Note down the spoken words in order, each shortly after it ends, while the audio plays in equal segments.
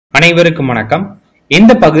அனைவருக்கும் வணக்கம்.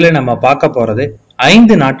 இந்த பகுதியில் நம்ம பார்க்க போறது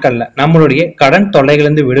 5 நாட்கள்ல நம்மளுடைய கடன்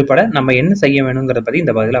தொல்லைகளிலிருந்து விடுபட நம்ம என்ன செய்ய வேணுங்கிறத பத்தி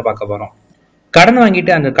இந்த பகுதியில பார்க்க போறோம். கடன்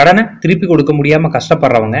வாங்கிட்டு அந்த கடனை திருப்பி கொடுக்க முடியாம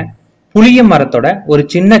கஷ்டப்படுறவங்க புளிய மரத்தோட ஒரு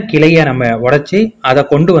சின்ன கிளைய நம்ம உடைச்சு அதை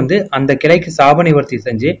கொண்டு வந்து அந்த கிளைக்கு சாப நிவர்த்தி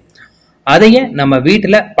செஞ்சு அதையே நம்ம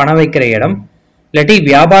வீட்டுல பணம் வைக்கிற இடம் இல்லாட்டி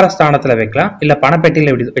வியாபார ஸ்தானத்துல வைக்கலாம், இல்ல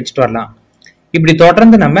பணப்பெட்டியில வச்சுட்டு வரலாம். இப்படி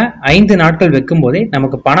தொடர்ந்து நம்ம 5 நாட்கள் வைக்கும் போதே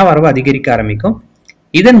நமக்கு பண வரவு அதிகரிக்க ஆரம்பிக்கும்.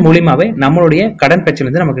 இதன் மூலியமாவே நம்மளுடைய கடன்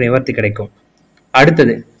பிரச்சனை நமக்கு நிவர்த்தி கிடைக்கும்.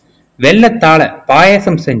 அடுத்தது, வெள்ளத்தால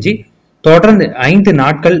பாயாசம் செஞ்சு தொடர்ந்து 5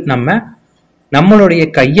 நாட்கள் நம்மளுடைய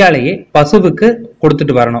கையாலேயே பசுவுக்கு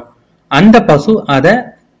கொடுத்துட்டு வரணும். அந்த பசு அதை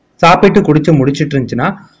சாப்பிட்டு குடிச்சு முடிச்சிட்டு இருந்துச்சுன்னா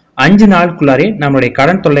 5 நாளுக்குள்ளாரே நம்மளுடைய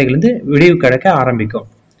கடன் தொல்லைகளிலிருந்து விடிவு கிடைக்க ஆரம்பிக்கும்.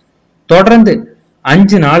 தொடர்ந்து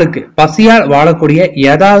 5 நாளுக்கு பசியால் வாழக்கூடிய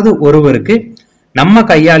ஏதாவது ஒருவருக்கு நம்ம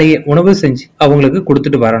கையாலேயே உணவு செஞ்சு அவங்களுக்கு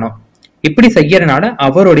கொடுத்துட்டு வரணும். இப்படி செய்யறதுனால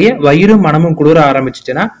அவருடைய வயிறு மனமும் குளிர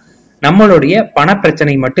ஆரம்பிச்சுச்சுன்னா நம்மளுடைய பண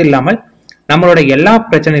பிரச்சனை மட்டும் இல்லாமல் நம்மளோட எல்லா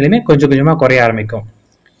பிரச்சனையிலுமே கொஞ்சம் கொஞ்சமா குறைய ஆரம்பிக்கும்.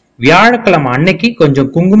 வியாழக்கிழமை அன்னைக்கு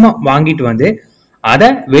கொஞ்சம் குங்குமம் வாங்கிட்டு வந்து அதை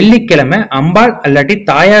வெள்ளிக்கிழமை அம்பாள் அல்லாட்டி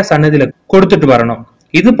தாயார் சன்னதியில கொடுத்துட்டு வரணும்.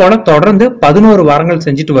 இது போல தொடர்ந்து 11 வாரங்கள்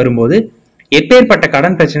செஞ்சுட்டு வரும்போது எப்பேற்பட்ட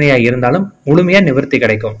கடன் பிரச்சனையா இருந்தாலும் முழுமையா நிவர்த்தி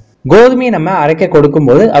கிடைக்கும். கோதுமையை நம்ம அரைக்க கொடுக்கும்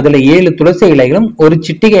போது அதுல 7 துளசி இலைகளும் ஒரு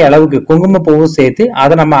சிட்டிகை அளவுக்கு குங்கும பூவும் சேர்த்து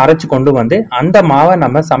அதை நம்ம அரைச்சு கொண்டு வந்து அந்த மாவை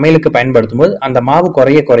நம்ம சமையலுக்கு பயன்படுத்தும் போது அந்த மாவு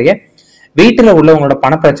குறைய குறைய வீட்டுல உள்ளவங்களோட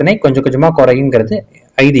பண பிரச்சனை கொஞ்சம் கொஞ்சமா குறையுங்கிறது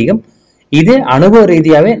ஐதீகம். இது அனுபவ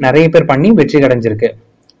ரீதியாவே நிறைய பேர் பண்ணி வெற்றி அடைஞ்சிருக்கு.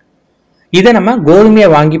 இதை நம்ம கோதுமையை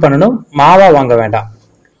வாங்கி பண்ணணும், மாவா வாங்க வேண்டாம்.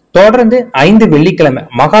 தொடர்ந்து 5 வெள்ளிக்கிழமை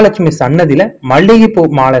மகாலட்சுமி சன்னதியில மல்லிகை பூ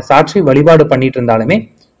மாலை சாற்றி வழிபாடு பண்ணிட்டு இருந்தாலுமே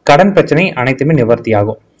கடன் பிரச்சனை அனைத்துமே நிவர்த்தி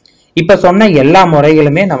ஆகும். இப்ப சொன்ன எல்லா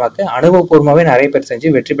முறைகளுமே நமக்கு அனுபவபூர்வமாவே நிறைய பேர் செஞ்சு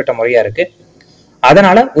வெற்றி பெற்ற முறையா இருக்கு.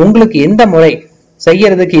 அதனால உங்களுக்கு எந்த முறை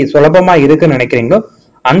செய்யறதுக்கு சுலபமா இருக்குன்னு நினைக்கிறீங்களோ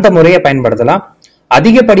அந்த முறையை பயன்படுத்தலாம்.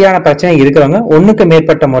 அதிகப்படியான பிரச்சனை இருக்கிறவங்க 1க்கு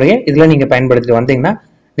மேற்பட்ட முறையை இதுல நீங்க பயன்படுத்திட்டு வந்தீங்கன்னா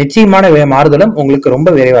நிச்சயமான மாறுதலும் உங்களுக்கு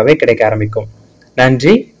ரொம்ப விரைவாகவே கிடைக்க ஆரம்பிக்கும்.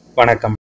 நன்றி, வணக்கம்.